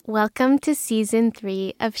Welcome to Season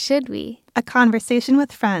 3 of Should We? A conversation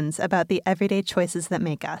with friends about the everyday choices that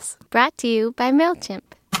make us. Brought to you by MailChimp.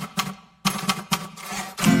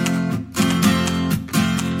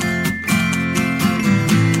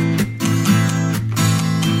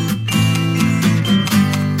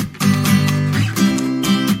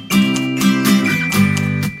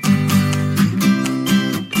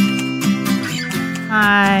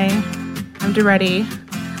 Hi, I'm Duretti.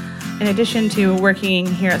 In addition to working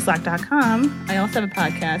here at Slack.com, I also have a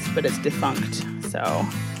podcast, but it's defunct. So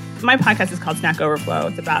my podcast is called Snack Overflow.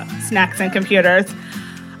 It's about snacks and computers.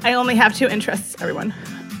 I only have two interests, everyone.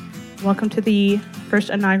 Welcome to the first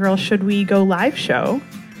inaugural Should We Go Live show.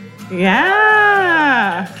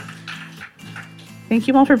 Yeah. Thank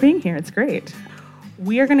you all for being here. It's great.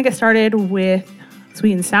 We are going to get started with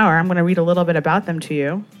Sweet and Sour. I'm going to read a little bit about them to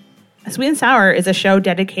you. Sweet and Sour is a show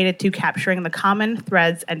dedicated to capturing the common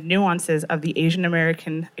threads and nuances of the Asian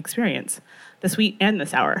American experience, the sweet and the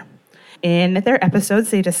sour. In their episodes,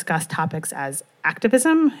 they discuss topics as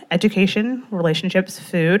activism, education, relationships,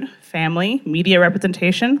 food, family, media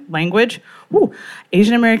representation, language,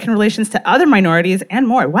 Asian American relations to other minorities, and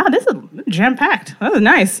more. Wow, this is jam-packed. That was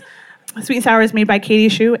nice. Sweet and Sour is made by Katie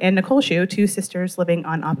Shu and Nicole Shu, two sisters living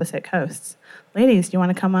on opposite coasts. Ladies, do you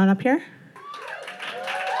want to come on up here?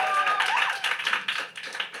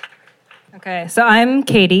 Okay, so I'm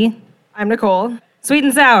Katie. I'm Nicole. Sweet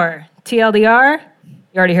and Sour, TLDR.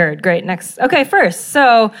 You already heard. Great. Next. Okay, first.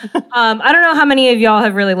 So I don't know how many of y'all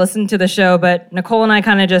have really listened to the show, but Nicole and I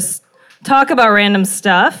kind of just talk about random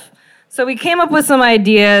stuff. So we came up with some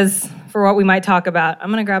ideas for what we might talk about. I'm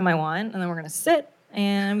going to grab my wine, and then we're going to sit,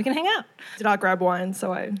 and we can hang out. Did not grab wine,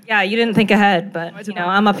 so I... Yeah, you didn't think ahead, but,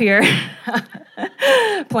 I'm up here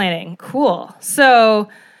planning. Cool. So...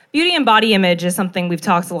 beauty and body image is something we've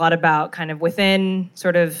talked a lot about kind of within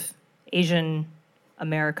sort of Asian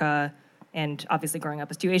America and obviously growing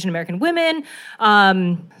up as two Asian American women,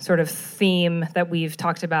 sort of theme that we've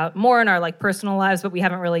talked about more in our like personal lives, but we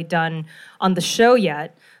haven't really done on the show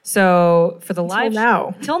yet. So for the live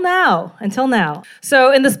show, until now.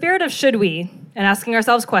 So in the spirit of should we and asking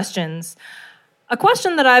ourselves questions, a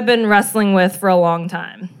question that I've been wrestling with for a long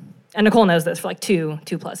time, and Nicole knows this for like two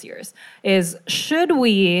plus years, is should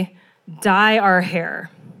we dye our hair?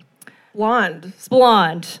 Blonde.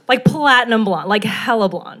 Blonde. Like platinum blonde. Like hella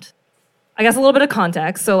blonde. I guess a little bit of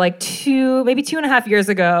context. So like maybe 2.5 years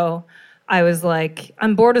ago, I was like,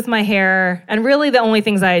 I'm bored with my hair. And really the only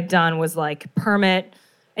things I had done was like perm it.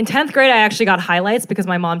 In 10th grade, I actually got highlights because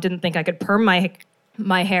my mom didn't think I could perm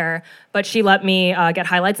my hair, but she let me get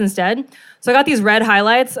highlights instead. So I got these red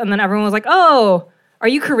highlights, and then everyone was like, oh, are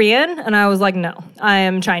you Korean? And I was like, no, I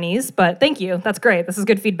am Chinese, but thank you. That's great. This is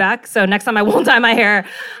good feedback. So next time I won't dye my hair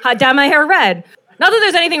red. Not that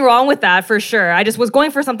there's anything wrong with that, for sure. I just was going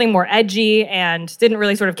for something more edgy and didn't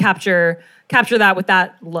really sort of capture that with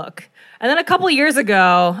that look. And then a couple of years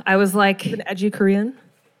ago, I was like... An edgy Korean?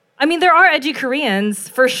 I mean, there are edgy Koreans,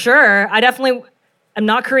 for sure. I definitely am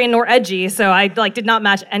not Korean nor edgy, so I did not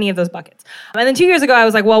match any of those buckets. And then 2 years ago, I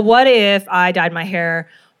was like, well, what if I dyed my hair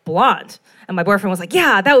blonde? And my boyfriend was like,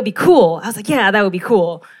 yeah, that would be cool. I was like, yeah, that would be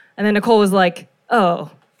cool. And then Nicole was like,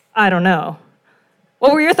 oh, I don't know.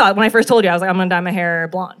 What were your thoughts when I first told you? I was like, I'm going to dye my hair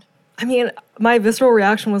blonde. I mean, my visceral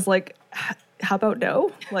reaction was like, how about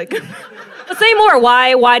no? Like, let's say more.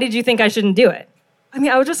 Why did you think I shouldn't do it? I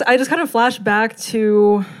mean, I just kind of flashed back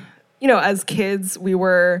to, as kids, we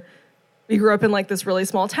grew up in like this really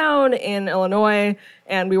small town in Illinois,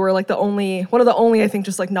 and we were like one of the only, I think,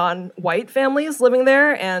 just like non-white families living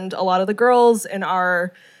there. And a lot of the girls in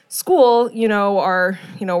our school,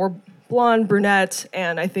 were blonde, brunette,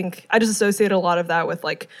 and I think I just associated a lot of that with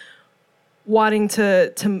like wanting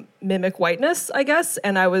to mimic whiteness, I guess.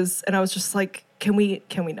 And I was just like, can we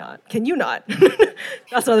not? Can you not?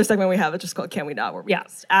 That's another segment we have. It's just called Can We Not? Where we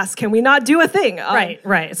just ask, can we not do a thing?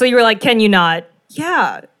 Right. So you were like, can you not?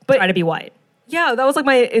 Yeah. But try to be white. Yeah, that was like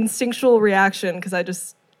my instinctual reaction because I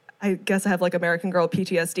guess I have like American Girl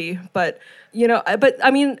PTSD. But,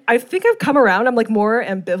 I mean, I think I've come around. I'm like more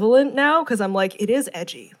ambivalent now because I'm like, it is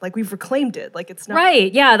edgy. Like we've reclaimed it. Like it's not.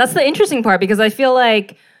 Right. Yeah, that's the interesting part because I feel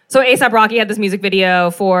like, so A$AP Rocky had this music video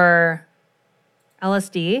for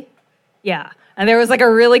LSD. Yeah. And there was like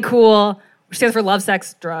a really cool, which stands for love,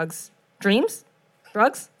 sex, drugs, dreams?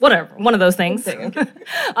 Drugs? Whatever. One of those things.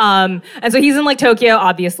 And so he's in like Tokyo,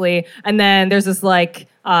 obviously. And then there's this like,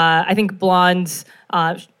 I think blonde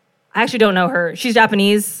I actually don't know her. She's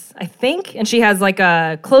Japanese, I think, and she has like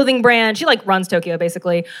a clothing brand. She like runs Tokyo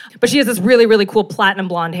basically, but she has this really, really cool platinum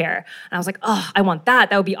blonde hair. And I was like, oh, I want that.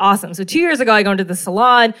 That would be awesome. So 2 years ago, I go into the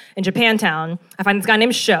salon in Japantown. I find this guy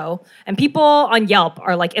named Sho, and people on Yelp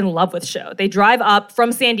are like in love with Sho. They drive up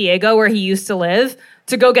from San Diego, where he used to live,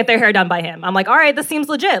 to go get their hair done by him. I'm like, all right, this seems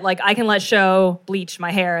legit. Like, I can let Sho bleach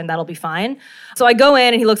my hair and that'll be fine. So I go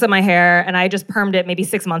in and he looks at my hair, and I just permed it maybe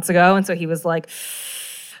 6 months ago. And so he was like,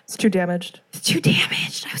 It's too damaged. it's too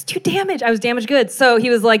damaged. I was too damaged. I was damaged good. So he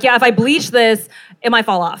was like, yeah, if I bleach this, it might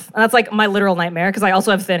fall off. And that's like my literal nightmare because I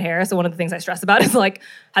also have thin hair. So one of the things I stress about is like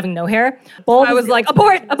having no hair. I was like,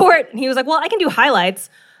 abort. And he was like, well, I can do highlights.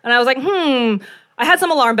 And I was like, I had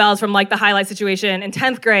some alarm bells from like the highlight situation in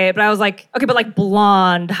 10th grade, but I was like, okay, but like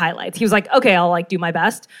blonde highlights. He was like, okay, I'll like do my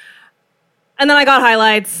best. And then I got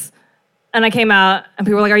highlights and I came out and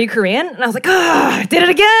people were like, are you Korean? And I was like, I did it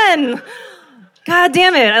again. God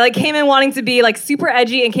damn it. I like came in wanting to be like super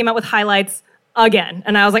edgy and came out with highlights again.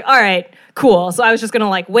 And I was like, all right, cool. So I was just gonna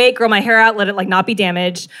like wait, grow my hair out, let it like not be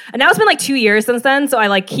damaged. And now it's been like 2 years since then. So I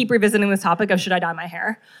like keep revisiting this topic of should I dye my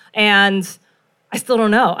hair? And I still don't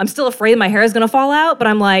know. I'm still afraid my hair is gonna fall out, but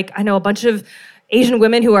I'm like, I know a bunch of Asian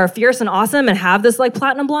women who are fierce and awesome and have this like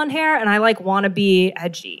platinum blonde hair, and I like wanna be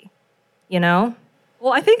edgy, you know?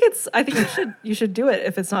 Well, I think you should do it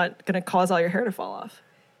if it's not going to cause all your hair to fall off.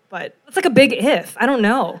 But it's like a big if. I don't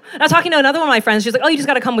know. And I was talking to another one of my friends. She's like, oh, you just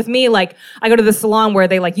got to come with me. Like, I go to the salon where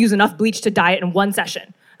they like use enough bleach to dye it in one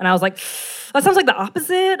session. And I was like, that sounds like the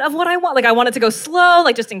opposite of what I want. Like, I want it to go slow,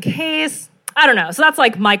 like just in case. I don't know. So that's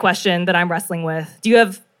like my question that I'm wrestling with. Do you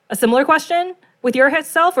have a similar question with your hair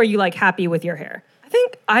self, or are you like happy with your hair? I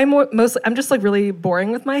think I'm just like really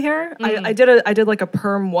boring with my hair. I did like a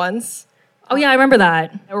perm once. Oh yeah, I remember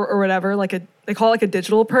that. Or whatever, they call it like a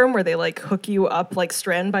digital perm where they like hook you up like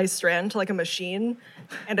strand by strand to like a machine,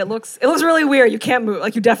 and it looks really weird. You can't move,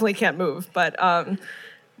 like you definitely can't move, but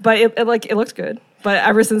it looked good. But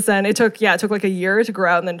ever since then, it took like a year to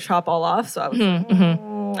grow out and then chop all off. So I was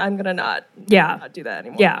I'm gonna not do that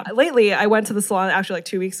anymore. Yeah. Lately, I went to the salon actually like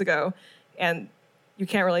 2 weeks ago, and you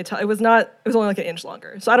can't really tell. It was only like an inch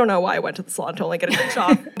longer. So I don't know why I went to the salon to only get an inch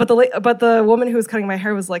off. But the woman who was cutting my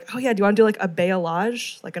hair was like, oh yeah, do you want to do like a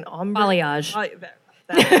balayage? Like an ombre? Balayage.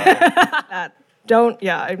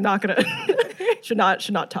 I'm not gonna, should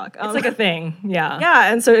not talk. It's like a thing, yeah.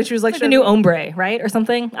 Yeah, and so she was like, the new ombre, right? Or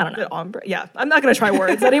something? I don't know. Ombre, yeah. I'm not gonna try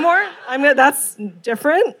words anymore. That's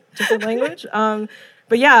different language.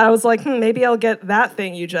 But yeah, I was like, maybe I'll get that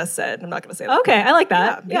thing you just said. I'm not going to say that. Okay, I like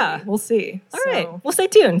that. Yeah. We'll see. All right, we'll stay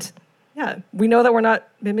tuned. Yeah, we know that we're not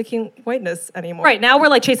mimicking whiteness anymore. Right, now we're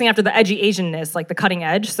like chasing after the edgy Asianness, like the cutting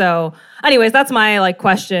edge. So anyways, that's my like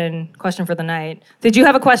question for the night. Did you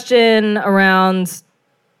have a question around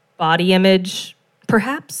body image,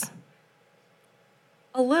 perhaps?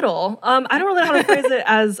 A little. I don't really know how to phrase it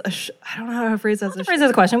as I don't know how to phrase it as phrase it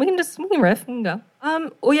as a question. We can riff. We can go.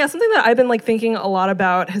 Well, yeah, something that I've been like thinking a lot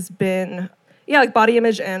about has been like body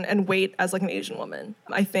image and weight as like an Asian woman.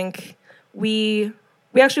 I think we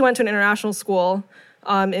actually went to an international school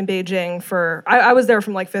in Beijing for I was there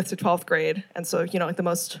from like 5th to 12th grade, and so like the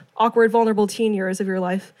most awkward, vulnerable teen years of your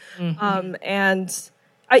life. And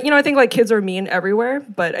I think like kids are mean everywhere,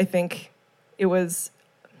 but I think it was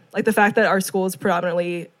like the fact that our school is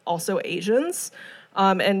predominantly also Asians,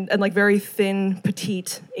 and like very thin,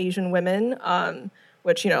 petite Asian women,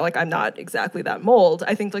 which, like I'm not exactly that mold.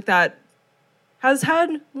 I think like that has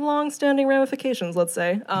had long-standing ramifications, let's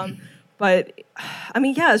say. But I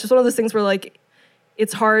mean, yeah, it's just one of those things where like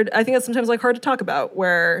it's hard. I think it's sometimes like hard to talk about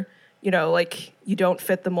where, like you don't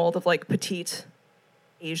fit the mold of like petite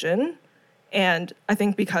Asian. And I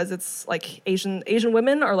think because it's like Asian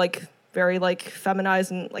women are like very like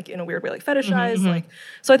feminized and like in a weird way like fetishized, like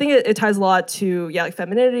so I think it ties a lot to like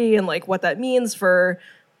femininity and like what that means for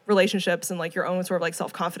relationships and like your own sort of like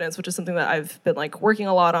self-confidence, which is something that I've been like working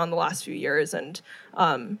a lot on the last few years. And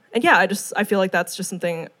yeah, I feel like that's just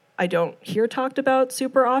something I don't hear talked about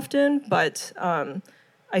super often, but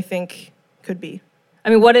I think could be. I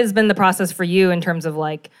mean, what has been the process for you in terms of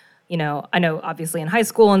like, I know obviously in high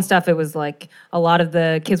school and stuff, it was like a lot of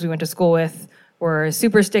the kids we went to school with were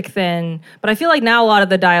super stick thin. But I feel like now a lot of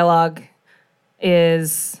the dialogue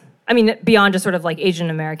is, I mean, beyond just sort of like Asian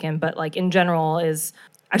American, but like in general is,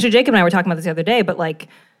 actually Jacob and I were talking about this the other day, but like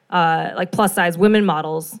plus size women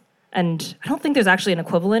models. And I don't think there's actually an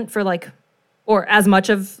equivalent for like, or as much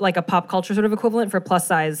of like a pop culture sort of equivalent for plus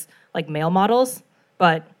size like male models.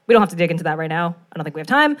 But We don't have to dig into that right now. I don't think we have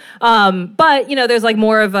time. But, there's like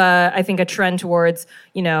more of I think a trend towards,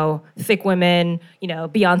 thick women,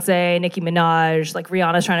 Beyonce, Nicki Minaj, like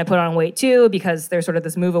Rihanna's trying to put on weight too, because there's sort of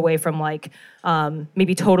this move away from like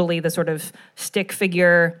maybe totally the sort of stick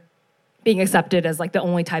figure being accepted as like the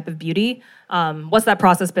only type of beauty. What's that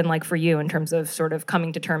process been like for you in terms of sort of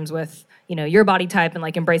coming to terms with, your body type and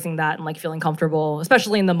like embracing that and like feeling comfortable,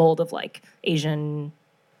 especially in the mold of like Asian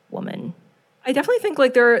woman? I definitely think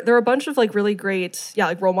like there are a bunch of like really great,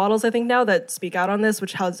 like role models I think now that speak out on this,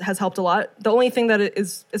 which has helped a lot. The only thing that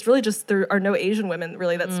it's really just there are no Asian women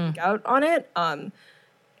really that speak out on it.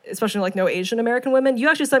 Especially like no Asian American women. You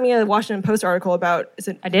actually sent me a Washington Post article about,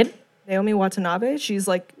 I did? Naomi Watanabe. She's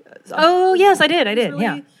like, oh yes, I did. Really,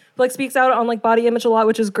 yeah. Like speaks out on like body image a lot,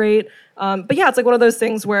 which is great. But yeah, it's like one of those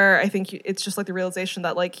things where I think it's just like the realization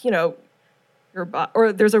that like,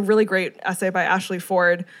 or there's a really great essay by Ashley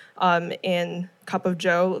Ford in Cup of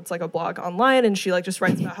Joe. It's like a blog online, and she like just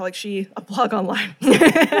writes about how like a blog online. Who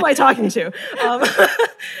am I talking to?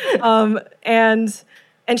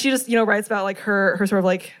 And she just writes about like her sort of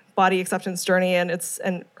like body acceptance journey, and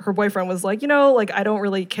her boyfriend was like, like I don't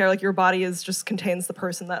really care, like your body just contains the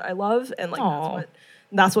person that I love, and like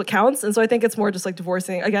that's what counts. And so I think it's more just like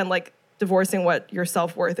divorcing what your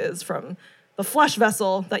self-worth is from the flesh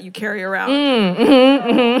vessel that you carry around.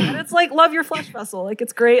 And it's like, love your flesh vessel. Like,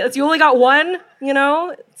 it's great. You only got one,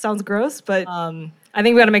 It sounds gross, but... I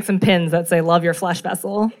think we got to make some pins that say, love your flesh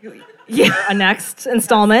vessel. Yeah. A next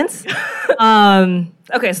installment.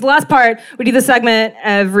 Okay, so the last part, we do the segment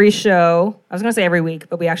every show. I was going to say every week,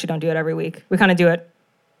 but we actually don't do it every week. We kind of do it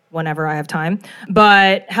whenever I have time.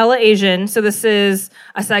 But Hella Asian. So this is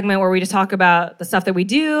a segment where we just talk about the stuff that we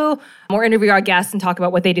do, or interview our guests and talk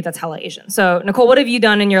about what they do that's Hella Asian. So Nicole, what have you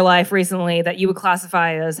done in your life recently that you would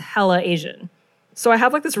classify as Hella Asian? So I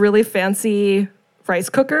have like this really fancy rice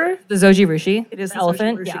cooker. The Zojirushi. It is the the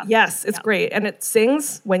elephant. Zojirushi. Yeah. Yes, it's great. And it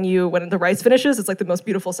sings when the rice finishes. It's like the most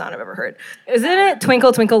beautiful sound I've ever heard. Isn't it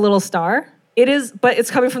Twinkle Twinkle Little Star? It is, but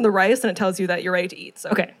it's coming from the rice and it tells you that you're ready to eat. So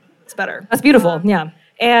okay. It's better. That's beautiful. Yeah.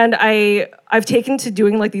 And I've taken to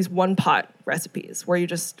doing like these one pot recipes where you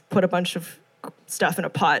just put a bunch of stuff in a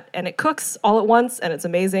pot and it cooks all at once and it's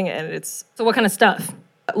amazing and it's... So what kind of stuff?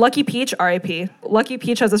 Lucky Peach, RIP. Lucky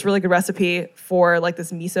Peach has this really good recipe for like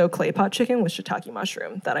this miso clay pot chicken with shiitake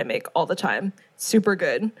mushroom that I make all the time. Super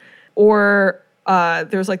good. Or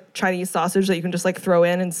there's like Chinese sausage that you can just like throw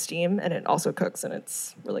in and steam and it also cooks and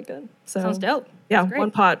it's really good. So sounds dope. Yeah,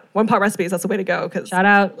 one pot recipes. That's the way to go. Because shout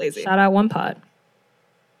out One Pot.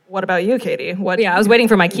 What about you, Katie? Yeah, I was waiting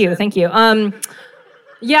for my cue. Thank you.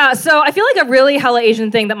 Yeah, so I feel like a really Hella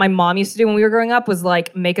Asian thing that my mom used to do when we were growing up was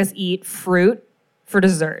like make us eat fruit for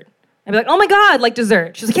dessert. I'd be like, oh my God, like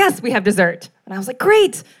dessert. She's like, yes, we have dessert. And I was like,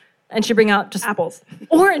 great. And she'd bring out just apples,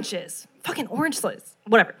 oranges, fucking orange slices,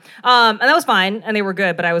 whatever. And that was fine, and they were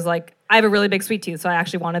good, but I was like, I have a really big sweet tooth, so I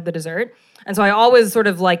actually wanted the dessert. And so I always sort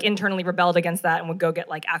of like internally rebelled against that and would go get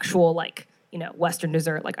like actual like, Western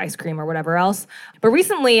dessert, like ice cream or whatever else. But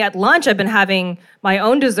recently at lunch, I've been having my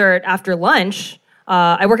own dessert after lunch.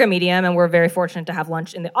 I work at Medium, and we're very fortunate to have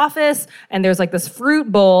lunch in the office. And there's like this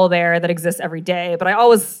fruit bowl there that exists every day, but I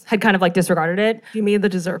always had kind of like disregarded it. You mean the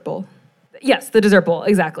dessert bowl? Yes, the dessert bowl,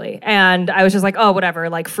 exactly. And I was just like, oh, whatever,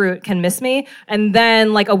 like fruit can miss me. And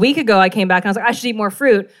then like a week ago, I came back and I was like, I should eat more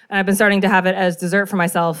fruit. And I've been starting to have it as dessert for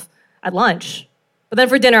myself at lunch. But then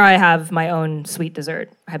for dinner, I have my own sweet dessert.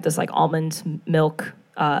 I have this like almond milk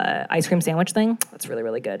ice cream sandwich thing. That's really,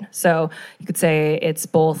 really good. So you could say it's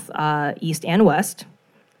both East and West,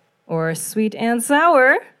 or sweet and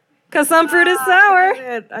sour, because some fruit is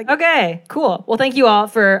sour. Okay, cool. Well, thank you all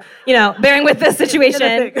for bearing with this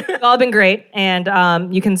situation. You've all been great,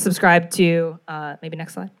 and you can subscribe to maybe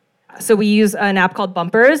next slide. So we use an app called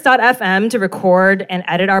Bumpers.fm to record and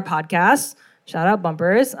edit our podcasts. Shout out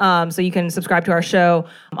Bumpers. So you can subscribe to our show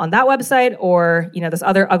on that website, or this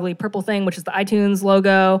other ugly purple thing, which is the iTunes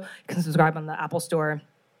logo. You can subscribe on the Apple Store.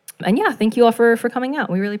 And yeah, thank you all for coming out.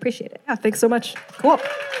 We really appreciate it. Yeah, thanks so much. Cool.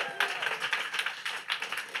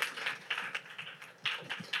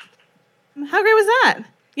 How great was that?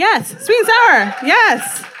 Yes, sweet and sour.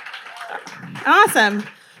 Yes. Awesome.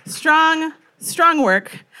 Strong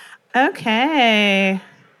work. Okay.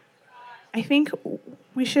 I think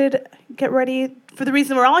we should get ready for the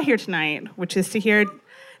reason we're all here tonight, which is to hear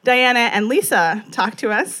Diana and Lisa talk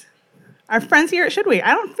to us. Our friends here at Should We?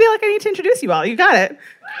 I don't feel like I need to introduce you all. You got it.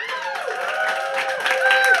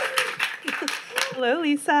 Hello,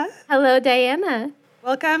 Lisa. Hello, Diana.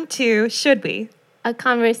 Welcome to Should We? A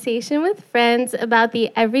conversation with friends about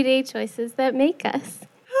the everyday choices that make us.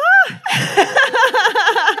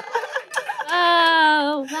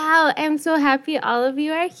 Oh, wow. so happy all of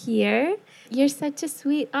you are here. You're such a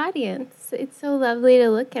sweet audience. It's so lovely to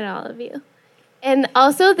look at all of you. And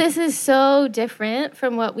also, this is so different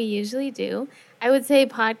from what we usually do. I would say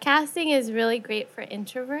podcasting is really great for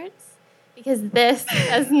introverts because this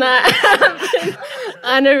does not happen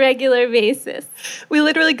on a regular basis. We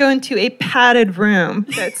literally go into a padded room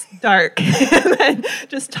that's dark and then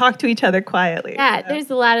just talk to each other quietly. Yeah, there's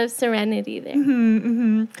a lot of serenity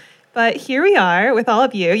there. But here we are with all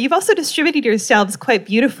of you. You've also distributed yourselves quite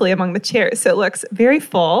beautifully among the chairs, so it looks very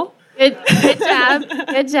full. Good job.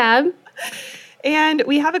 Good job. And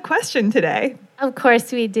we have a question today. Of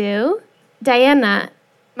course we do. Diana,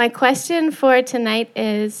 my question for tonight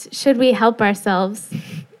is, should we help ourselves?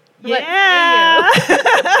 Yeah.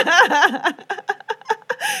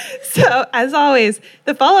 So, as always,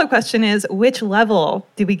 the follow-up question is, which level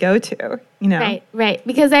do we go to? You know? Right.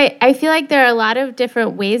 Because I feel like there are a lot of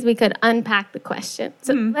different ways we could unpack the question.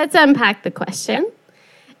 So let's unpack the question.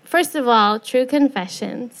 First of all, true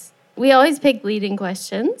confessions. We always pick leading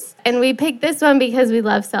questions, and we picked this one because we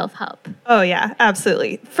love self-help. Oh, yeah,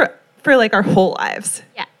 absolutely. For like our whole lives.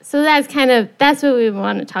 Yeah. So that's what we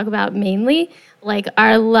want to talk about mainly, like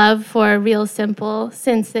our love for Real Simple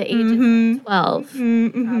since the age of 12,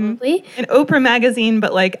 probably. An Oprah magazine,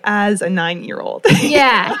 but like as a 9-year-old.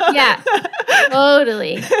 Yeah.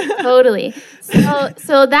 Totally.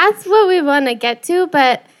 So that's what we want to get to,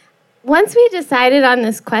 but once we decided on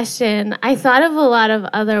this question, I thought of a lot of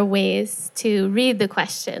other ways to read the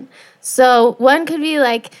question. So one could be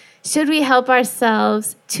like, should we help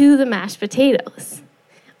ourselves to the mashed potatoes?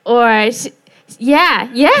 Or,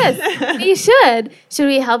 yes, we should. Should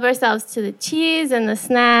we help ourselves to the cheese and the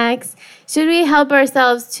snacks? Should we help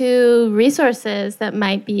ourselves to resources that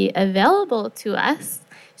might be available to us?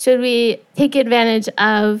 Should we take advantage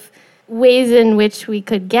of ways in which we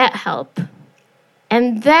could get help?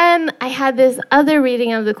 And then I had this other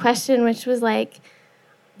reading of the question, which was like,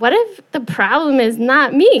 what if the problem is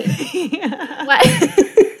not me?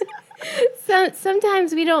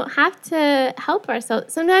 Sometimes we don't have to help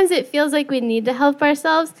ourselves. Sometimes it feels like we need to help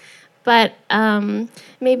ourselves, but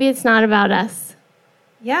maybe it's not about us.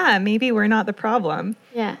 Yeah, maybe we're not the problem.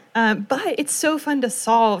 Yeah. But it's so fun to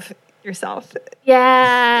solve yourself.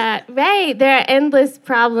 Yeah, right. There are endless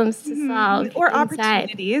problems to solve. Or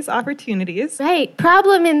inside. opportunities. Right.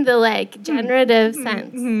 Problem in the like generative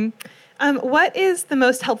sense. What is the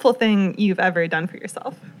most helpful thing you've ever done for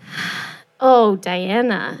yourself? Oh,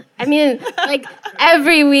 Diana. I mean, like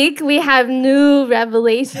every week we have new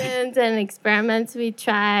revelations and experiments we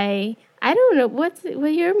try. I don't know. What's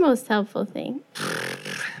your most helpful thing?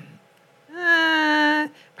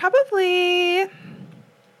 Probably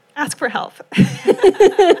ask for help.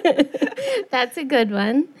 That's a good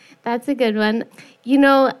one. You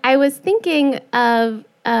know, I was thinking of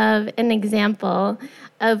an example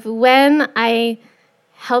of when I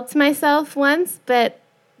helped myself once, but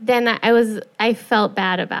then I felt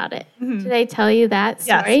bad about it. Should I tell you that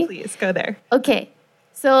story? Yes, please, go there. Okay.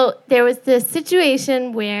 So there was this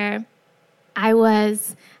situation where I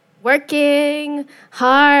was working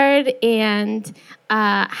hard and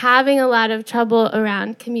having a lot of trouble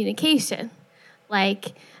around communication,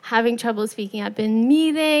 like having trouble speaking up in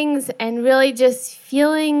meetings and really just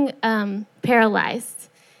feeling paralyzed.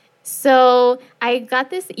 So I got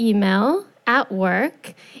this email at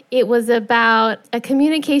work. It was about a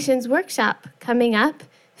communications workshop coming up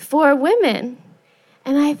for women.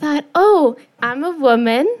 And I thought, oh, I'm a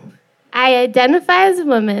woman. I identify as a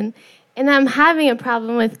woman, and I'm having a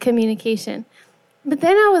problem with communication. But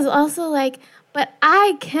then I was also like, but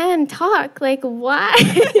I can talk. Like, why?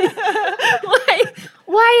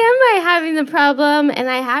 Why am I having the problem? And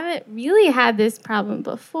I haven't really had this problem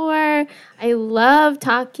before. I love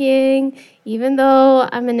talking. Even though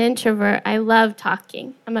I'm an introvert, I love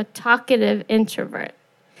talking. I'm a talkative introvert.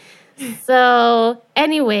 So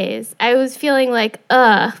anyways, I was feeling like,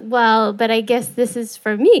 but I guess this is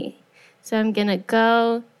for me. So I'm going to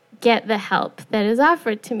go get the help that is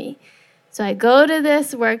offered to me. So I go to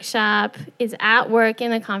this workshop. It's at work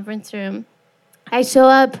in a conference room. I show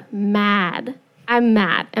up mad. I'm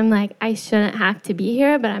mad. I'm like, I shouldn't have to be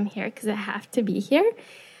here, but I'm here because I have to be here.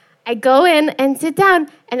 I go in and sit down,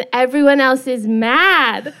 and everyone else is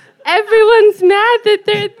mad. Everyone's mad that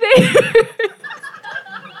they're there.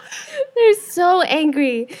 They're so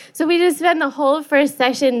angry. So we just spent the whole first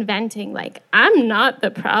session venting, like, I'm not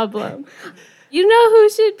the problem. You know who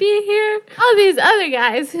should be here? All these other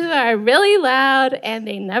guys who are really loud, and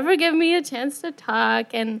they never give me a chance to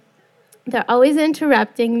talk, and they're always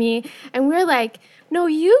interrupting me. And we're like, no,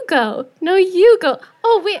 you go. No, you go.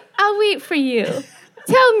 Oh, wait, I'll wait for you.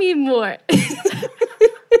 Tell me more.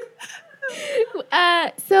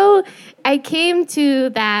 So I came to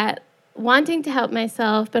that wanting to help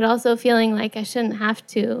myself, but also feeling like I shouldn't have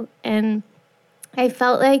to. And I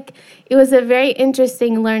felt like it was a very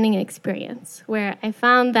interesting learning experience where I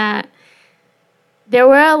found that there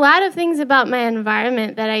were a lot of things about my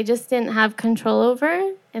environment that I just didn't have control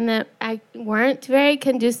over and that I weren't very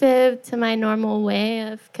conducive to my normal way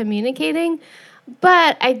of communicating.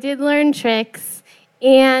 But I did learn tricks,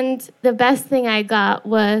 and the best thing I got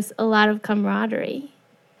was a lot of camaraderie.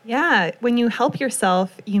 Yeah, when you help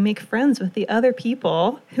yourself, you make friends with the other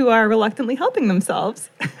people who are reluctantly helping themselves.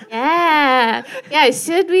 Yeah. Yeah.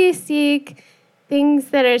 Should we seek things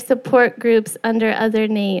that are support groups under other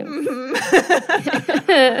names?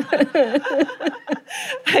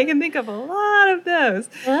 I can think of a lot of those.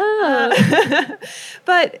 Oh.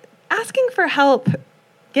 But asking for help,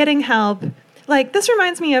 getting help, like this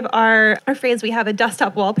reminds me of our phrase we have a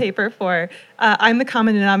desktop wallpaper for, I'm the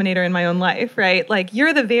common denominator in my own life, right? Like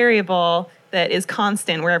you're the variable that is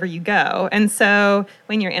constant wherever you go. And so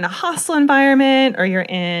when you're in a hostile environment or you're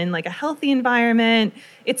in like a healthy environment,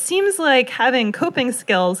 it seems like having coping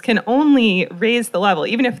skills can only raise the level,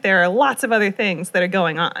 even if there are lots of other things that are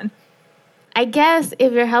going on. I guess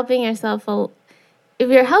if you're helping yourself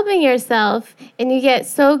and you get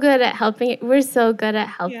so good at helping, we're so good at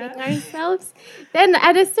helping ourselves, then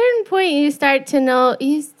at a certain point you start to know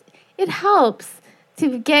it helps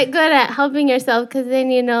to get good at helping yourself, because then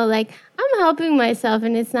you know, like, I'm helping myself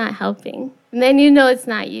and it's not helping. And then you know it's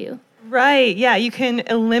not you. Right, yeah, you can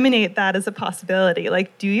eliminate that as a possibility.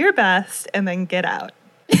 Like, do your best and then get out.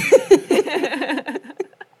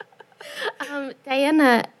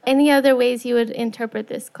 Diana, any other ways you would interpret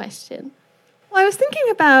this question? Well, I was thinking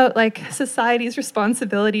about like society's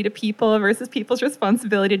responsibility to people versus people's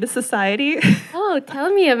responsibility to society. Oh,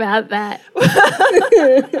 tell me about that.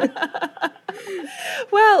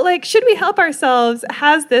 Well, like, should we help ourselves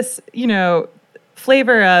has this,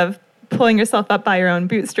 flavor of pulling yourself up by your own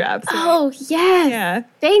bootstraps. Oh, yes. Yeah.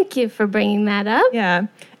 Thank you for bringing that up. Yeah.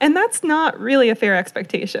 And that's not really a fair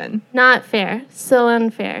expectation. Not fair. So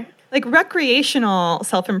unfair. Like recreational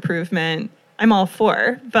self-improvement, I'm all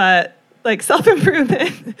for, but like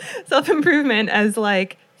self-improvement as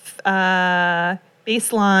like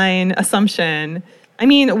baseline assumption. I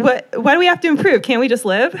mean, why do we have to improve? Can't we just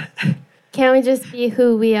live? Can't we just be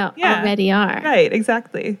who we already are? Right,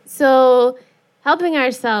 exactly. So helping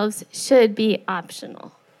ourselves should be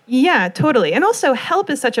optional. Yeah, totally. And also help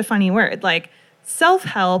is such a funny word. Like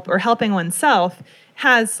self-help or helping oneself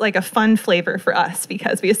has like a fun flavor for us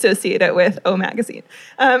because we associate it with O Magazine.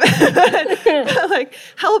 Like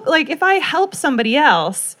help, like if I help somebody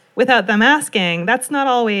else without them asking, that's not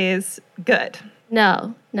always good.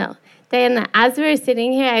 No. Diana, as we were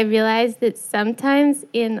sitting here, I realized that sometimes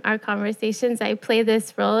in our conversations, I play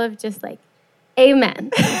this role of just like, amen.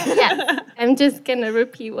 Yes, I'm just going to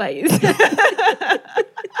repeat what you said.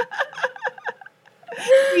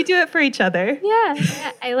 We do it for each other.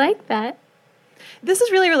 Yeah, I like that. This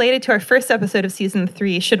is really related to our first episode of season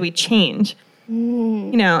 3, Should We Change?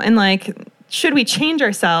 And like, should we change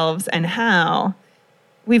ourselves and how?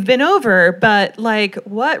 We've been over, but like,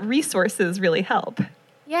 what resources really help?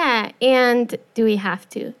 Yeah, and do we have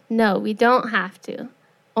to? No, we don't have to.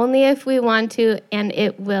 Only if we want to, and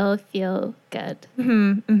it will feel good.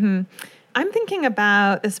 I'm thinking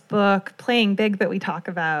about this book, Playing Big, that we talk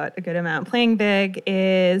about a good amount. Playing Big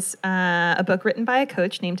is a book written by a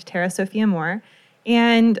coach named Tara Sophia Moore,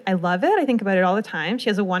 and I love it. I think about it all the time. She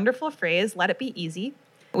has a wonderful phrase, "Let it be easy,"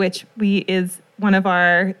 which is one of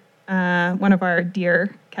our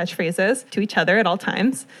dear catchphrases to each other at all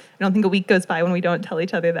times. I don't think a week goes by when we don't tell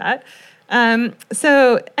each other that.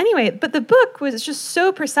 So anyway, but the book was just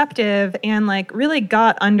so perceptive and like really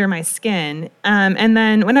got under my skin. And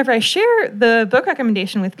then whenever I share the book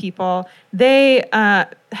recommendation with people, they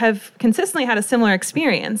have consistently had a similar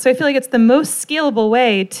experience. So I feel like it's the most scalable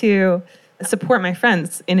way to support my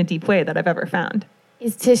friends in a deep way that I've ever found.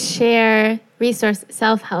 Is to share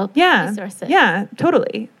self-help resources. Yeah,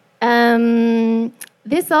 totally.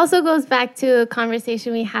 This also goes back to a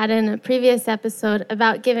conversation we had in a previous episode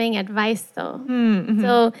about giving advice,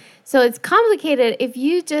 though. So it's complicated if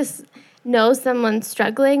you just know someone's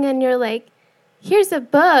struggling and you're like, here's a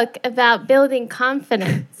book about building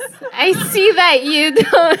confidence. I see that you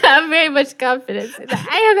don't have very much confidence. I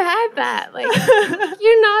have had that. Like,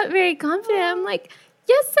 you're not very confident. I'm like,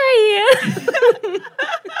 yes, I am.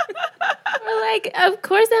 Or like, of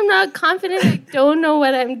course I'm not confident. I don't know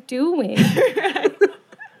what I'm doing.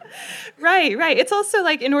 Right. It's also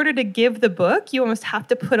like in order to give the book, you almost have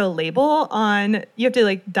to put a label on, you have to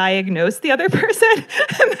like diagnose the other person.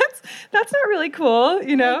 And that's not really cool,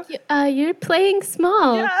 you know? You're playing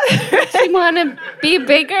small. Yeah. You want to be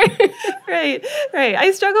bigger? Right.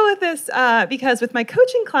 I struggle with this because with my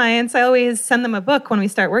coaching clients, I always send them a book when we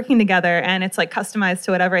start working together, and it's like customized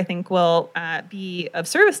to whatever I think will be of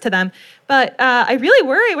service to them. But I really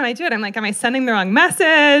worry when I do it. I'm like, am I sending the wrong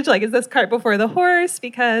message? Like, is this cart before the horse?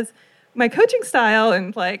 Because my coaching style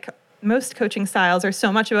and like most coaching styles are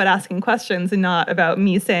so much about asking questions and not about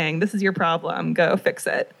me saying, this is your problem, go fix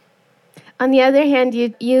it. On the other hand,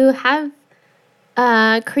 you have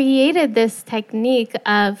created this technique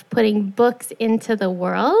of putting books into the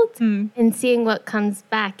world and seeing what comes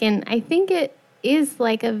back. And I think it is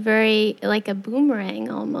like a boomerang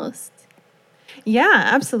almost. Yeah,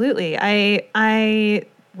 absolutely. I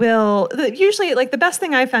will usually, like, the best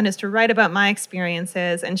thing I've found is to write about my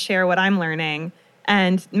experiences and share what I'm learning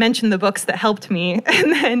and mention the books that helped me.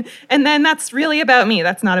 And then that's really about me.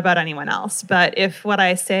 That's not about anyone else. But if what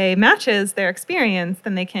I say matches their experience,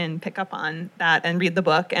 then they can pick up on that and read the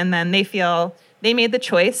book. And then they feel they made the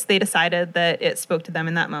choice. They decided that it spoke to them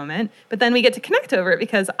in that moment. But then we get to connect over it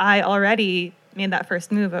because I already made that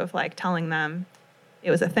first move of like telling them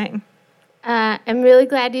it was a thing. I'm really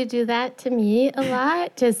glad you do that to me a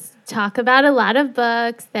lot. Just talk about a lot of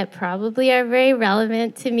books that probably are very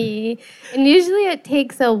relevant to me. And usually it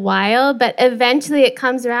takes a while, but eventually it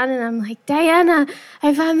comes around and I'm like, Diana,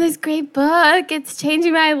 I found this great book. It's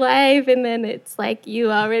changing my life. And then it's like,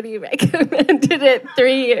 you already recommended it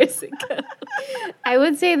 3 years ago. I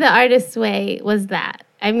would say The Artist's Way was that.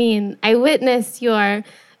 I mean, I witnessed your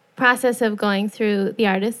process of going through The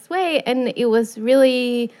Artist's Way, and it was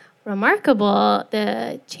really remarkable,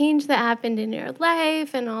 the change that happened in your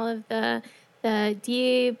life and all of the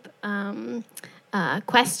deep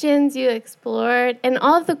questions you explored and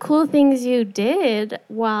all of the cool things you did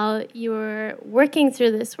while you were working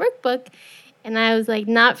through this workbook. And I was like,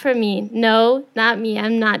 not for me. No, not me.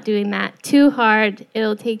 I'm not doing that. Too hard.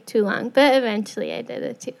 It'll take too long. But eventually I did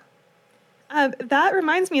it too. That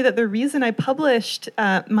reminds me that the reason I published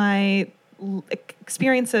my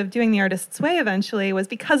experience of doing The Artist's Way eventually was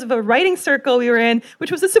because of a writing circle we were in,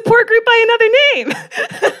 which was a support group by another name.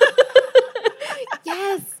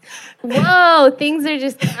 Yes. Whoa, things are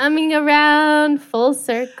just coming around full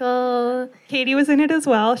circle. Katie was in it as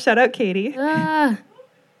well. Shout out, Katie. Oh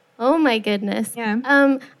my goodness.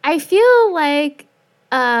 Yeah. I feel like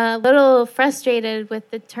a little frustrated with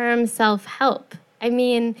the term self-help. I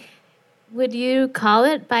mean, would you call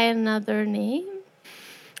it by another name?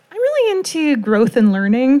 I'm really into growth and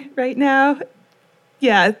learning right now.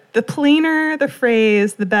 Yeah, the plainer the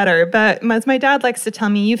phrase, the better. But as my dad likes to tell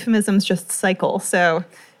me, euphemisms just cycle. So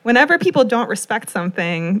whenever people don't respect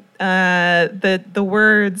something, the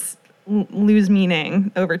words lose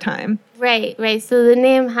meaning over time. Right. So the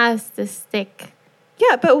name has to stick.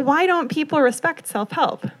 Yeah, but why don't people respect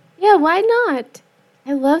self-help? Yeah, why not?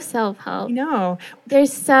 I love self-help. No.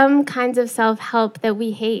 There's some kinds of self-help that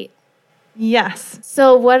we hate. Yes.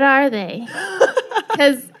 So what are they?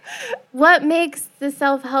 Because what makes the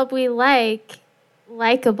self-help we like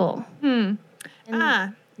likable?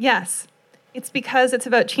 Yes. It's because it's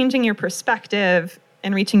about changing your perspective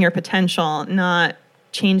and reaching your potential, not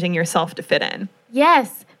changing yourself to fit in.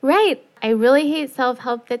 Yes, right. I really hate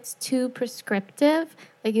self-help that's too prescriptive.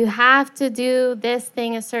 Like you have to do this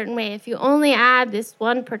thing a certain way. If you only add this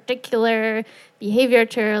one particular behavior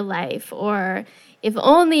to your life, or if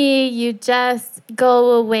only you just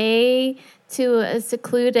go away to a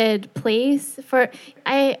secluded place.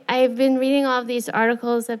 I've been reading all of these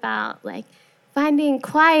articles about like finding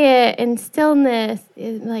quiet and stillness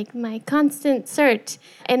is like my constant search.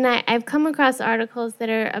 And I've come across articles that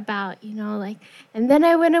are about, and then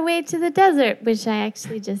I went away to the desert, which I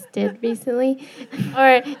actually just did recently.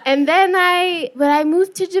 And then I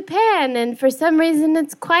moved to Japan, and for some reason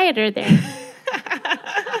it's quieter there.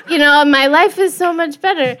 My life is so much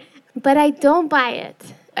better. But I don't buy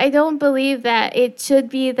it. I don't believe that it should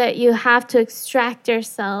be that you have to extract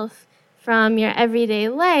yourself from your everyday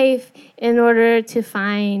life in order to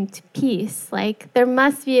find peace. Like, there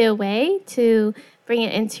must be a way to bring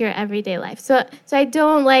it into your everyday life. So I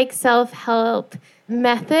don't like self-help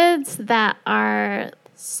methods that are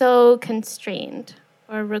so constrained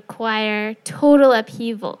or require total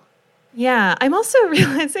upheaval. Yeah, I'm also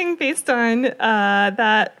realizing based on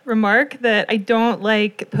that remark that I don't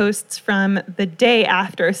like posts from the day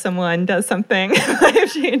after someone does something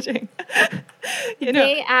life-changing. The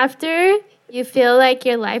day after you feel like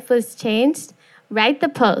your life was changed, write the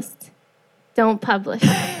post. Don't publish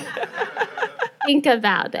it. Think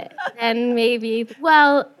about it. And maybe,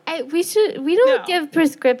 I We don't No. give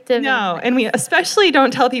prescriptive No, advice. and we especially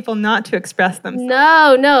don't tell people not to express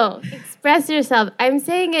themselves. No. Express yourself. I'm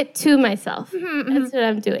saying it to myself. That's what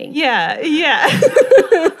I'm doing. Yeah.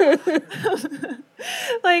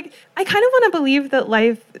 Like, I kind of want to believe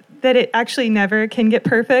that it actually never can get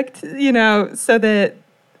perfect, so that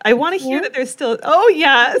I want to hear that there's still,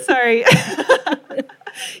 sorry.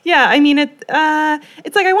 Yeah, I mean, it's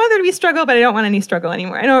like I want there to be struggle, but I don't want any struggle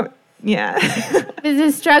anymore. Because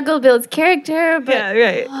the struggle builds character, but Yeah,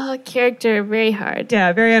 right. Character, very hard.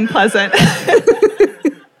 Yeah, very unpleasant.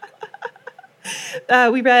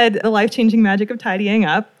 We read The Life-Changing Magic of Tidying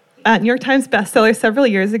Up. New York Times bestseller several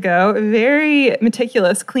years ago. A very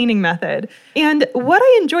meticulous cleaning method. And what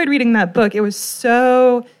I enjoyed reading that book, it was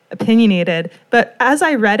so opinionated. But as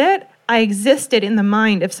I read it, I existed in the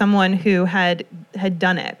mind of someone who had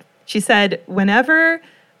done it. She said, whenever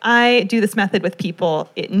I do this method with people,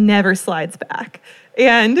 it never slides back.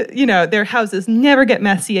 And, their houses never get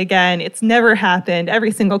messy again. It's never happened. Every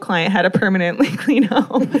single client had a permanently clean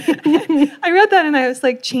home. I read that and I was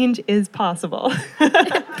like, change is possible.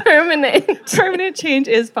 Permanent change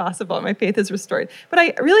is possible. My faith is restored. But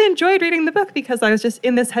I really enjoyed reading the book because I was just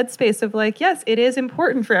in this headspace of like, yes, it is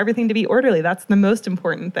important for everything to be orderly. That's the most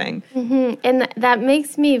important thing. Mm-hmm. And that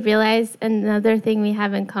makes me realize another thing we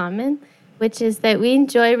have in common, which is that we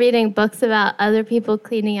enjoy reading books about other people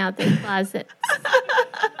cleaning out their closets.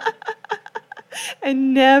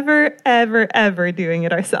 And never, ever, ever doing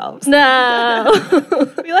it ourselves. No.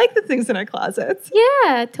 We like the things in our closets.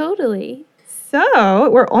 Yeah, totally. So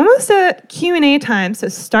we're almost at Q&A time, so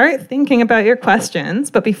start thinking about your questions.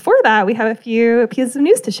 But before that, we have a few pieces of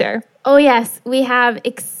news to share. Oh, yes. We have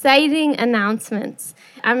exciting announcements.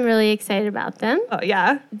 I'm really excited about them. Oh,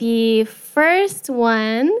 yeah? The first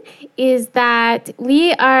one is that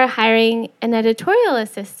we are hiring an editorial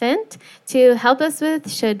assistant to help us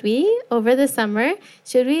with Should We over the summer.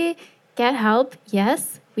 Should we get help?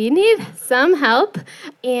 Yes, we need some help.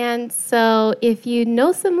 And so if you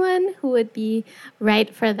know someone who would be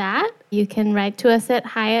right for that, you can write to us at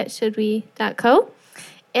hi@shouldwe.co.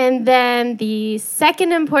 And then the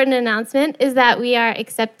second important announcement is that we are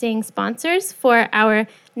accepting sponsors for our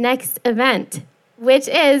next event, which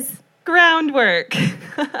is Groundwork.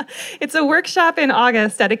 It's a workshop in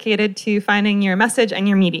August dedicated to finding your message and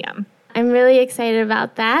your medium. I'm really excited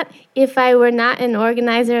about that. If I were not an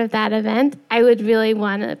organizer of that event, I would really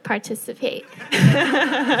want to participate.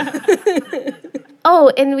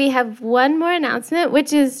 Oh, and we have one more announcement,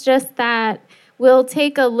 which is just that we'll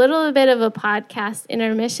take a little bit of a podcast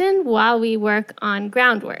intermission while we work on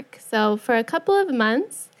Groundwork. So for a couple of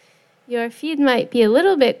months, your feed might be a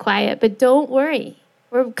little bit quiet, but don't worry.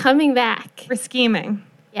 We're coming back. We're scheming.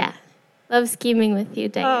 Yeah. Love scheming with you,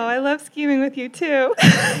 Diane. Oh, I love scheming with you too.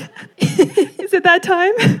 Is it that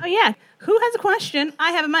time? Oh, yeah. Who has a question?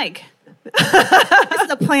 I have a mic. This is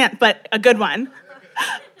a plant, but a good one.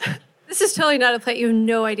 This is totally not a plant. You have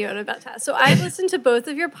no idea what I'm about to ask. So I've listened to both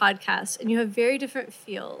of your podcasts, and you have very different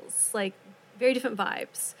feels, like very different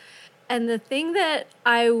vibes. And the thing that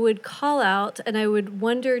I would call out, and I would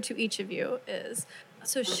wonder to each of you is,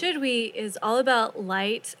 so Should We is all about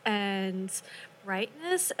light and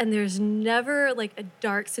brightness, and there's never like a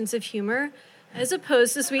dark sense of humor, as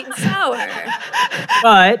opposed to Sweet and Sour.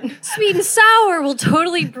 But Sweet and Sour will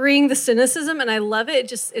totally bring the cynicism, and I love it. It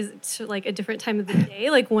just is like a different time of the day,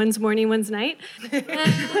 like one's morning, one's night.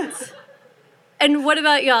 And what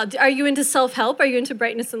about y'all? Are you into self-help? Are you into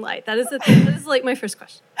brightness and light? That is like my first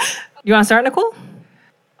question. you want to start, Nicole?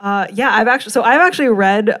 Yeah, I've actually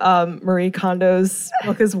read Marie Kondo's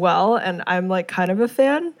book as well, and I'm like kind of a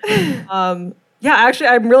fan. Yeah, actually,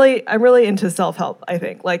 I'm really into self-help. I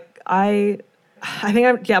think my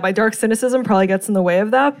dark cynicism probably gets in the way of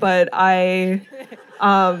that, but I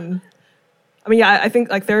think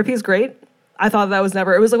like therapy is great. I thought that was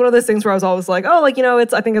never. It was like one of those things where I was always like, oh, like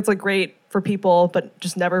I think it's like great for people, but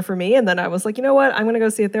just never for me. And then I was like, you know what? I'm gonna go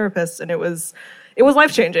see a therapist, and it was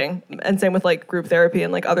life-changing. And same with like group therapy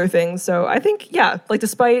and like other things. So I think, yeah, like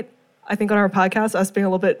despite I think on our podcast us being a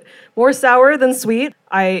little bit more sour than sweet,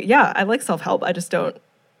 I like self-help. I just don't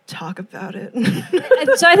talk about it.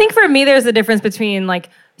 So I think for me, there's a difference between like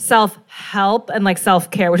self-help and like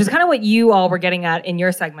self-care, which is kind of what you all were getting at in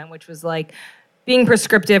your segment, which was like being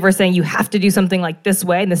prescriptive or saying you have to do something like this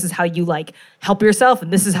way, and this is how you like help yourself,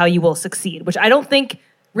 and this is how you will succeed, which I don't think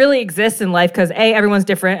really exists in life because everyone's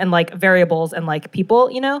different and like variables and like people,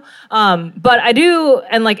 but I do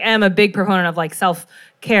and like am a big proponent of like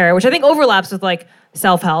self-care, which I think overlaps with like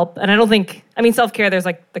self-help. And I don't think, self-care, there's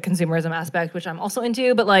like the consumerism aspect, which I'm also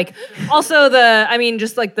into, but like also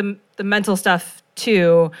just like the mental stuff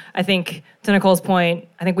Two, I think to Nicole's point,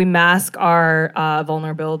 I think we mask our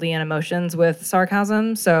vulnerability and emotions with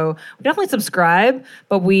sarcasm. So we definitely subscribe,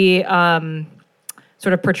 but we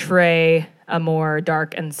sort of portray a more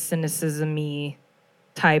dark and cynicism-y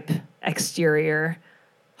type exterior,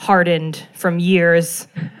 hardened from years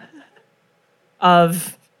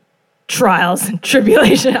of trials and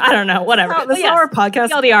tribulation. I don't know, whatever. This is our podcast.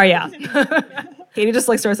 TLDR, yeah. Katie just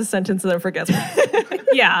like starts a sentence and then forgets.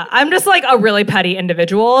 Yeah, I'm just like a really petty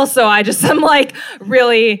individual. So I'm like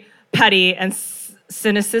really petty and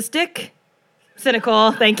cynicistic.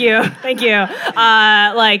 Cynical, thank you.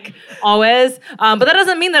 Like always. But that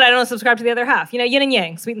doesn't mean that I don't subscribe to the other half. You know, yin and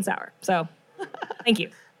yang, sweet and sour. So thank you.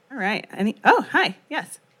 All right. Hi.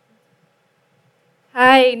 Yes.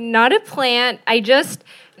 Hi, not a plant. I just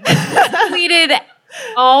deleted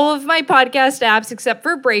all of my podcast apps except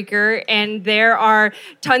for Breaker, and there are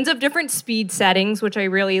tons of different speed settings, which I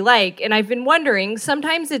really like. And I've been wondering,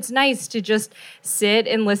 sometimes it's nice to just sit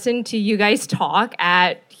and listen to you guys talk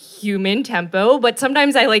at human tempo, but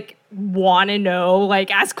sometimes I like want to know, like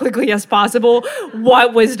as quickly as possible,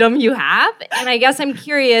 what wisdom you have. And I guess I'm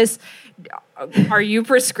curious, are you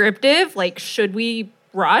prescriptive? Like, should we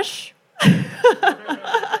rush?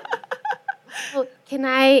 Well, can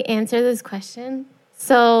I answer this question?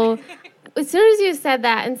 So as soon as you said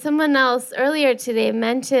that, and someone else earlier today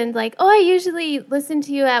mentioned like, oh, I usually listen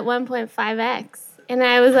to you at 1.5x. And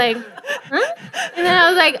I was like, huh? And then I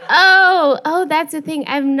was like, oh, that's the thing.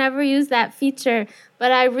 I've never used that feature.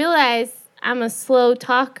 But I realized I'm a slow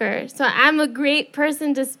talker. So I'm a great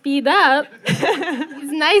person to speed up.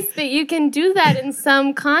 It's nice that you can do that in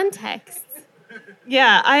some contexts.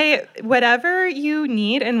 Yeah, whatever you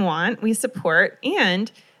need and want, we support. And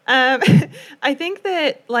I think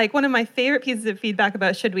that like one of my favorite pieces of feedback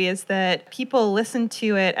about Should We is that people listen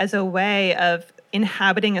to it as a way of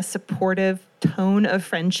inhabiting a supportive tone of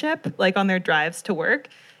friendship, like on their drives to work.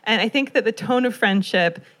 And I think that the tone of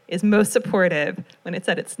friendship is most supportive when it's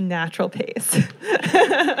at its natural pace.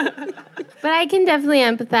 But I can definitely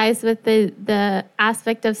empathize with the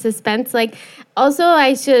aspect of suspense. Like, also,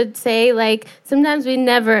 I should say, like, sometimes we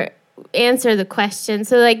never answer the question.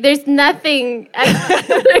 So, like, there's nothing at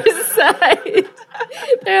the other side.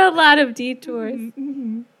 There are a lot of detours.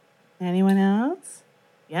 Mm-hmm. Anyone else?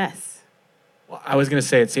 Yes. Well, I was going to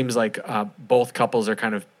say, it seems like both couples are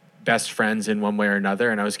kind of best friends in one way or another.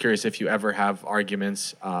 And I was curious if you ever have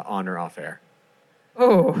arguments on or off air.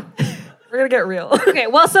 Oh. We're going to get real. Okay,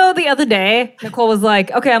 well, so the other day, Nicole was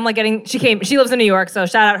like, okay, I'm like she lives in New York, so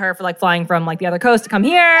shout out her for like flying from like the other coast to come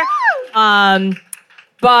here.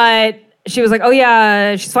 But she was like, oh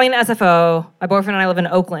yeah, she's flying to SFO. My boyfriend and I live in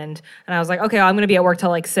Oakland. And I was like, okay, I'm going to be at work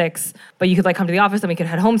till like 6, but you could like come to the office and we could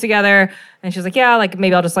head home together. And she was like, yeah, like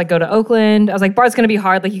maybe I'll just like go to Oakland. I was like, BART's going to be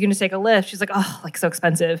hard. Like you can just take a Lyft. She's like, oh, like so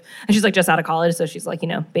expensive. And she's like just out of college. So she's like, you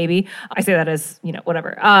know, baby. I say that as, you know,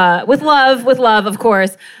 whatever. With love, of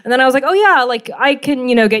course. And then I was like, oh yeah, like I can,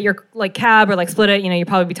 you know, get your like cab or like split it. You know, you'd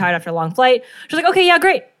probably be tired after a long flight. She's like, okay, yeah,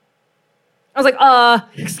 great. I was like,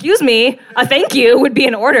 excuse me, a thank you would be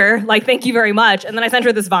in order. Like, thank you very much. And then I sent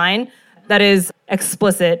her this Vine that is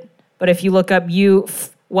explicit. But if you look up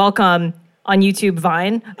welcome on YouTube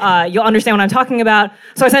Vine, you'll understand what I'm talking about.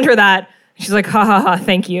 So I sent her that. She's like, ha, ha, ha,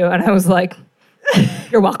 thank you. And I was like,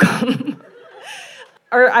 you're welcome.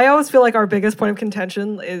 I always feel like our biggest point of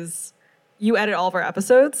contention is you edit all of our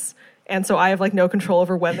episodes. And so I have like no control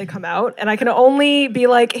over when they come out. And I can only be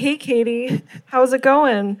like, hey, Katie, how's it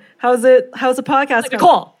going? How's the podcast like,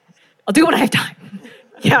 Nicole, I'll do it when I have time.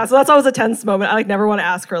 Yeah, so that's always a tense moment. I like never want to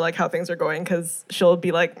ask her like how things are going because she'll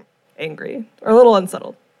be like angry or a little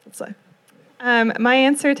unsettled, let's say. My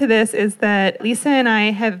answer to this is that Lisa and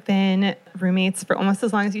I have been roommates for almost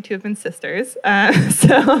as long as you two have been sisters.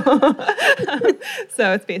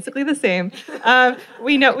 So it's basically the same.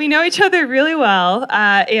 We know each other really well,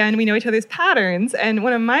 and we know each other's patterns. And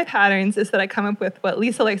one of my patterns is that I come up with what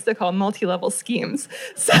Lisa likes to call multi-level schemes.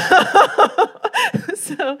 So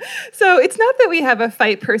it's not that we have a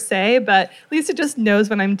fight per se, but Lisa just knows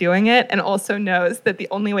when I'm doing it, and also knows that the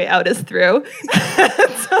only way out is through.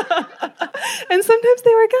 And sometimes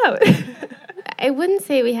they work out. I wouldn't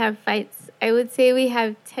say we have fights. I would say we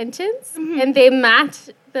have tensions, and they match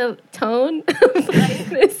the tone of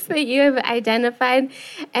lightness that you have identified.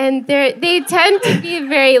 And they tend to be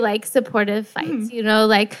very like supportive fights. You know,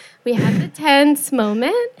 like we have the tense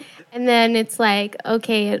moment, and then it's like,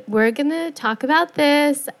 okay, we're gonna talk about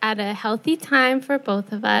this at a healthy time for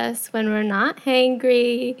both of us when we're not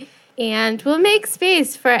hangry. And we'll make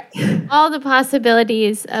space for all the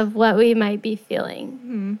possibilities of what we might be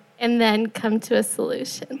feeling, and then come to a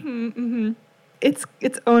solution. its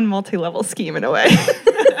own multi-level scheme in a way.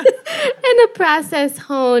 And a process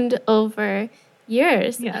honed over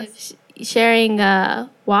years Yes. of sharing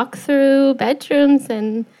walkthrough bedrooms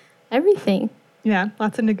and everything. Yeah,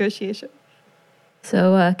 lots of negotiation.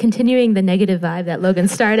 So, continuing the negative vibe that Logan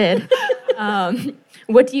started,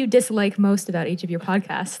 what do you dislike most about each of your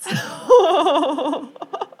podcasts?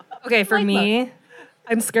 Okay, for me,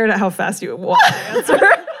 I'm scared at how fast you want to answer.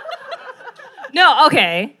 no,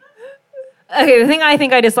 okay. Okay, the thing I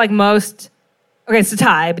think I dislike most, okay, it's a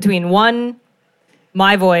tie between one,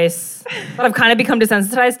 my voice, but I've kind of become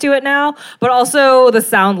desensitized to it now, but also the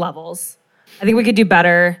sound levels. I think we could do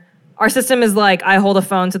better. Our system is like, I hold a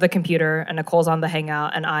phone to the computer and Nicole's on the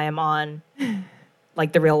Hangout and I am on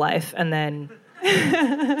like the real life. And then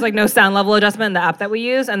there's like no sound level adjustment in the app that we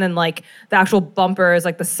use. And then like the actual bumpers,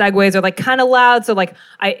 like the segues are like kind of loud. So like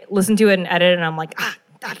I listen to it and edit and I'm like,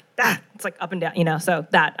 it's like up and down, you know, so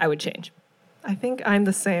that I would change. I think I'm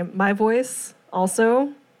the same. My voice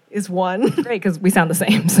also is one. Great, because we sound the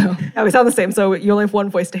same, so. Yeah, we sound the same, so you only have one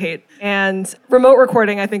voice to hate. And remote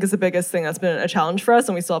recording, I think, is the biggest thing that's been a challenge for us,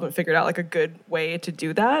 and we still haven't figured out like a good way to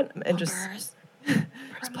do that. And just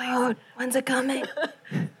Promote. When's it coming?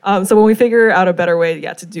 so when we figure out a better way,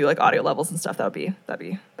 to do like audio levels and stuff, that'd be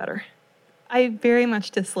better. I very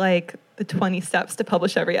much dislike the 20 steps to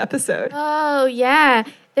publish every episode. Oh, yeah.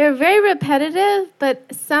 They're very repetitive, but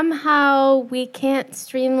somehow we can't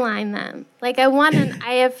streamline them. Like, I want an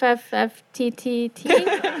IFFFTTT,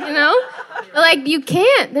 you know? But, like, you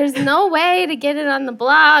can't. There's no way to get it on the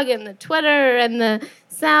blog and the Twitter and the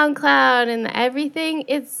SoundCloud and the everything.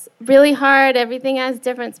 It's really hard. Everything has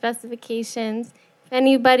different specifications. If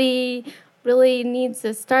anybody really needs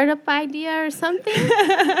a startup idea or something,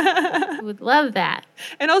 I would love that.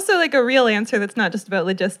 And also, like, a real answer that's not just about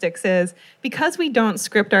logistics is because we don't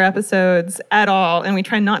script our episodes at all and we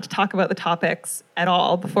try not to talk about the topics at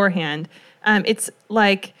all beforehand, it's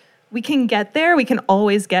like we can get there, we can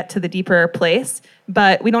always get to the deeper place,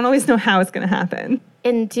 but we don't always know how it's going to happen.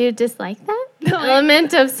 And do you dislike that?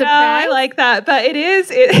 Element of surprise? No, I like that, but it is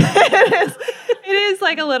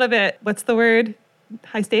like a little bit, what's the word?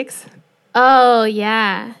 High stakes? Oh,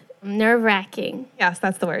 yeah. Nerve-wracking. Yes,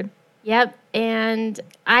 that's the word. Yep. And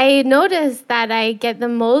I noticed that I get the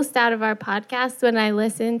most out of our podcast when I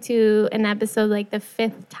listen to an episode like the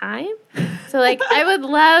 5th time. So, like, I would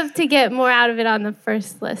love to get more out of it on the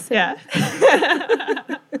first listen. Yeah.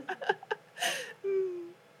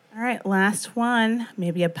 All right, last one.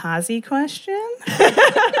 Maybe a posy question.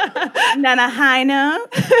 And then a high note.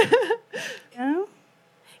 No?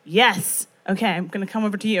 Yes. Okay, I'm going to come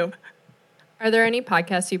over to you. Are there any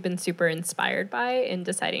podcasts you've been super inspired by in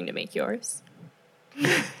deciding to make yours?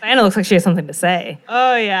 Diana looks like she has something to say.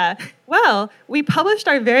 Oh, yeah. Well, we published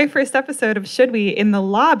our very first episode of Should We in the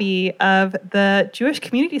lobby of the Jewish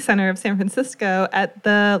Community Center of San Francisco at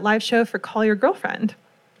the live show for Call Your Girlfriend.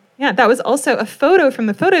 Yeah, that was also a photo from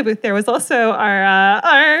the photo booth. There was also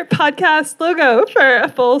our podcast logo for a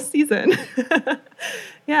full season.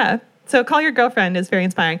 Yeah. So Call Your Girlfriend is very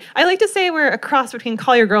inspiring. I like to say we're a cross between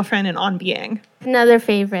Call Your Girlfriend and On Being. Another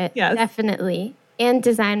favorite. Yes. Definitely. And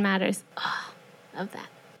Design Matters. Oh, love that.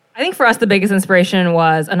 I think for us, the biggest inspiration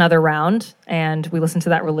was Another Round, and we listened to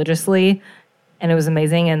that religiously, and it was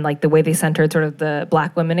amazing. And like the way they centered sort of the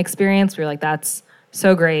Black women experience, we were like, that's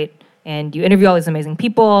so great. And you interview all these amazing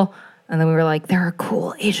people, and then we were like, there are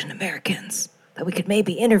cool Asian Americans that we could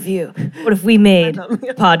maybe interview. What if we made a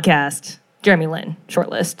podcast? Jeremy Lin,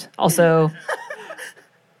 shortlist. Also,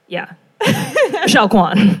 yeah, Michelle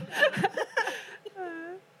Kwan.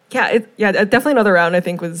 Yeah, definitely Another Round, I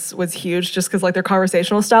think, was huge just because like their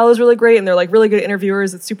conversational style is really great and they're like really good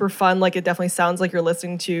interviewers. It's super fun. Like it definitely sounds like you're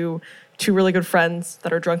listening to two really good friends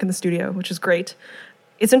that are drunk in the studio, which is great.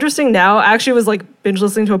 It's interesting now. I actually was like binge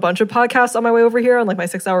listening to a bunch of podcasts on my way over here on like my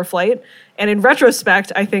 6-hour flight. And in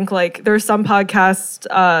retrospect, I think like there's some podcasts,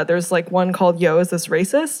 there's like one called Yo, Is This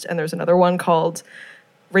Racist? And there's another one called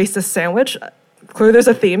Racist Sandwich. Clearly there's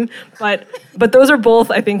a theme, but those are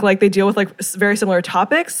both, I think, like they deal with like very similar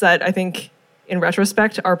topics that I think in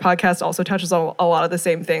retrospect, our podcast also touches on a lot of the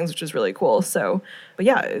same things, which is really cool. So, but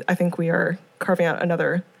yeah, I think we are carving out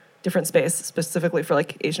another different space specifically for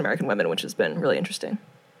like Asian American women, which has been really interesting.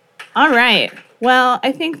 All right. Well,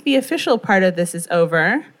 I think the official part of this is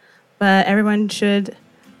over, but everyone should,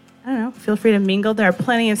 I don't know, feel free to mingle. There are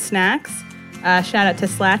plenty of snacks. Shout out to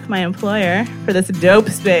Slack, my employer, for this dope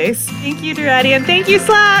space. Thank you, Duretti, and thank you,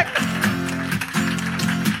 Slack.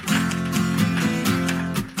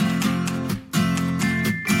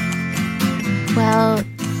 Well,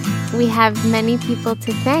 we have many people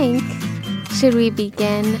to thank. Should we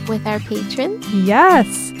begin with our patrons?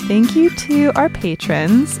 Yes. Thank you to our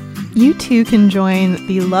patrons. You too can join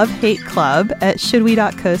the Love Hate Club at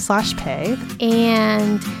shouldwe.co/pay.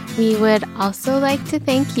 And we would also like to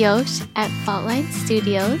thank Yosh at Faultline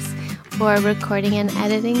Studios for recording and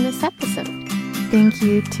editing this episode. Thank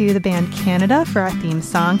you to the band Canada for our theme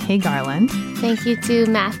song, Hey Garland. Thank you to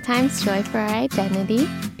Math Times Joy for our identity.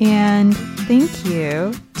 And thank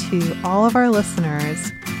you to all of our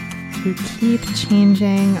listeners who keep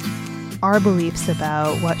changing our beliefs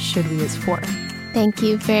about what Should We is for. Thank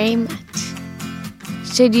you very much.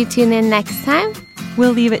 Should you tune in next time?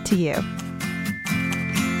 We'll leave it to you.